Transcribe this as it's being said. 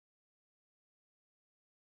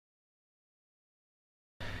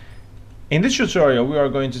In this tutorial, we are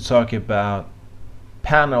going to talk about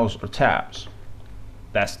panels or tabs.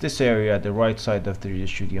 That's this area at the right side of 3ds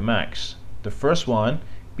Studio Max. The first one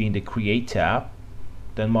being the Create tab,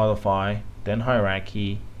 then Modify, then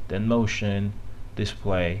Hierarchy, then Motion,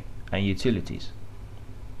 Display, and Utilities.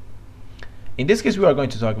 In this case, we are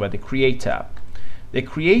going to talk about the Create tab. The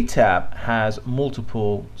Create tab has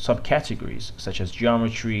multiple subcategories such as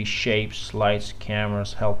geometry, shapes, lights,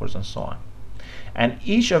 cameras, helpers, and so on. And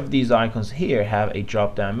each of these icons here have a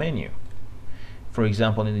drop-down menu. For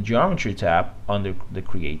example, in the Geometry tab under the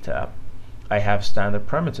Create tab, I have standard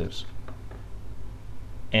primitives,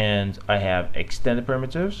 and I have extended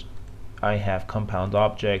primitives, I have compound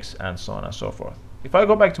objects, and so on and so forth. If I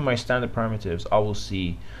go back to my standard primitives, I will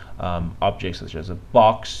see objects such as a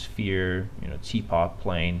box, sphere, teapot,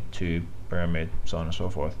 plane, tube, pyramid, so on and so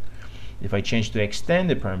forth. If I change to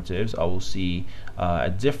extended primitives, I will see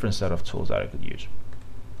a different set of tools that I could use.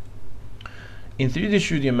 In 3ds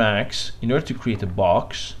Studio Max, in order to create a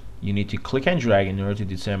box, you need to click and drag in order to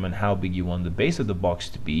determine how big you want the base of the box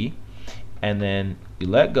to be, and then you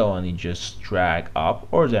let go and you just drag up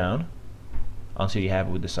or down until you have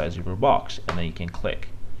it with the size of your box, and then you can click,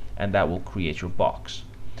 and that will create your box.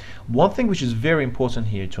 One thing which is very important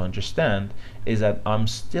here to understand is that I'm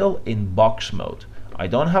still in box mode. I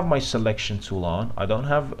don't have my selection tool on, I don't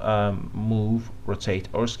have move, rotate,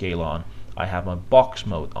 or scale on. I have my box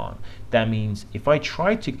mode on. That means if I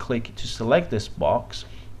try to click to select this box,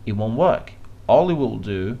 it won't work. All it will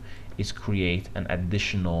do is create an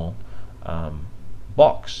additional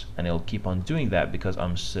box, and it'll keep on doing that because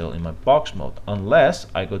I'm still in my box mode, unless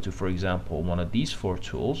I go to, for example, one of these 4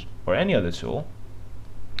 tools or any other tool,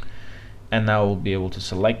 and now I'll be able to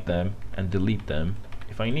select them and delete them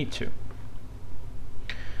if I need to.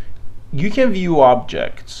 You can view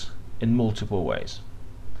objects in multiple ways.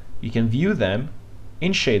 You can view them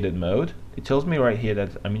in shaded mode. It tells me right here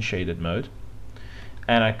that I'm in shaded mode,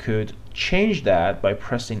 and I could change that by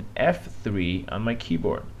pressing F3 on my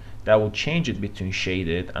keyboard. That will change it between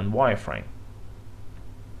shaded and wireframe.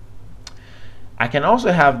 I can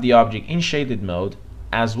also have the object in shaded mode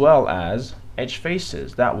as well as edge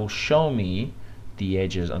faces. That will show me the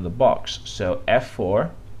edges on the box. So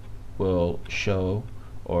F4 will show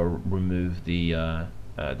or remove the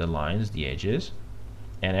lines, the edges,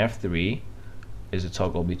 and F3 is a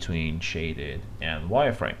toggle between shaded and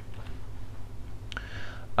wireframe.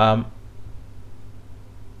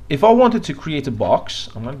 If I wanted to create a box,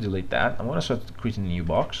 I'm going to delete that. I'm going to start creating a new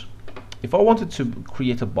box. If I wanted to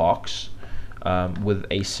create a box with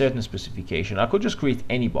a certain specification, I could just create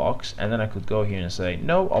any box, and then I could go here and say,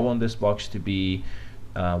 no, I want this box to be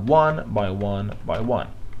 1 by 1 by 1.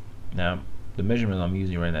 Now, the measurement I'm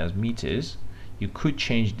using right now is meters. You could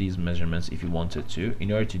change these measurements if you wanted to.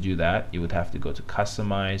 In order to do that, you would have to go to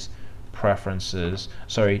Customize, Preferences,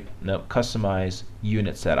 Customize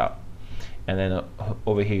Unit Setup. And then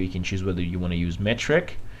over here you can choose whether you want to use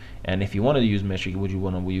metric, and if you want to use metric, would you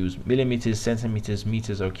want to use millimeters, centimeters,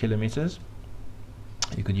 meters, or kilometers.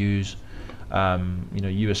 You could use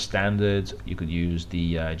US standards. You could use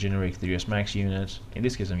the generic 3ds Max units. In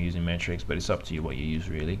this case I'm using metrics, but it's up to you what you use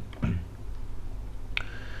really.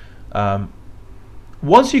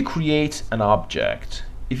 Once you create an object,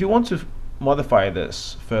 if you want to modify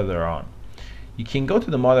this further on, you can go to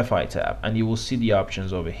the Modify tab and you will see the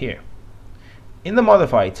options over here. In the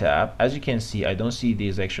Modify tab, as you can see, I don't see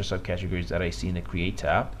these extra subcategories that I see in the Create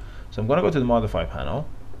tab. So I'm going to go to the Modify panel,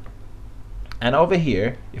 and over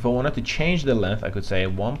here, if I wanted to change the length, I could say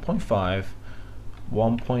 1.5,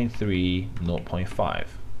 1.3, 0.5,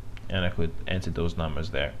 and I could enter those numbers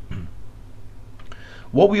there.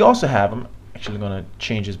 What we also have, I'm actually going to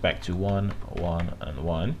change this back to 1, 1, and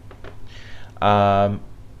 1.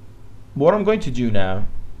 What I'm going to do now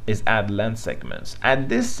is add length segments. At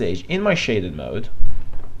this stage, in my shaded mode,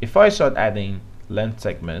 if I start adding length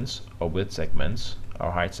segments or width segments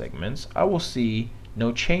or height segments, I will see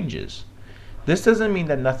no changes. This doesn't mean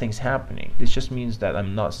that nothing's happening. This just means that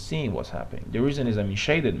I'm not seeing what's happening. The reason is I'm in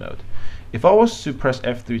shaded mode. If I was to press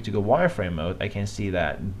F3 to go wireframe mode, I can see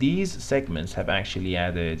that these segments have actually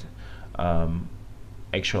added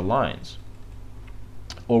extra lines.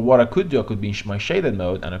 Or what I could do, I could be in my shaded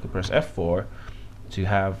mode and I could press F4 to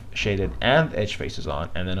have shaded and edge faces on,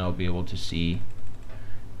 and then I'll be able to see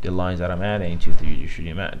the lines that I'm adding to 3ds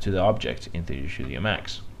Studio Max, to the object in 3ds Studio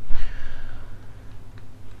Max.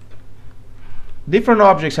 Different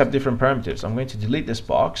objects have different primitives. I'm going to delete this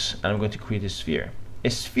box and I'm going to create a sphere. A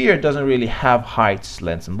sphere doesn't really have heights,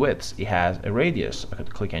 lengths, and widths. It has a radius. I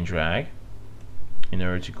could click and drag in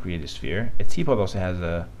order to create a sphere. A teapot also has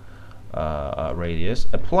a radius.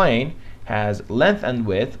 A plane has length and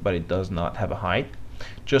width, but it does not have a height.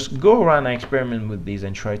 Just go around and experiment with these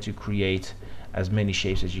and try to create as many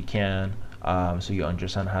shapes as you can, so you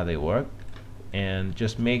understand how they work. And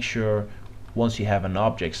just make sure once you have an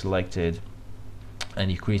object selected and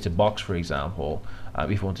you create a box, for example,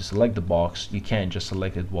 if you want to select the box, you can't just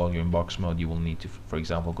select it while you're in box mode. You will need to, for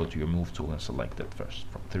example, go to your move tool and select it first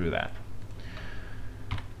through that.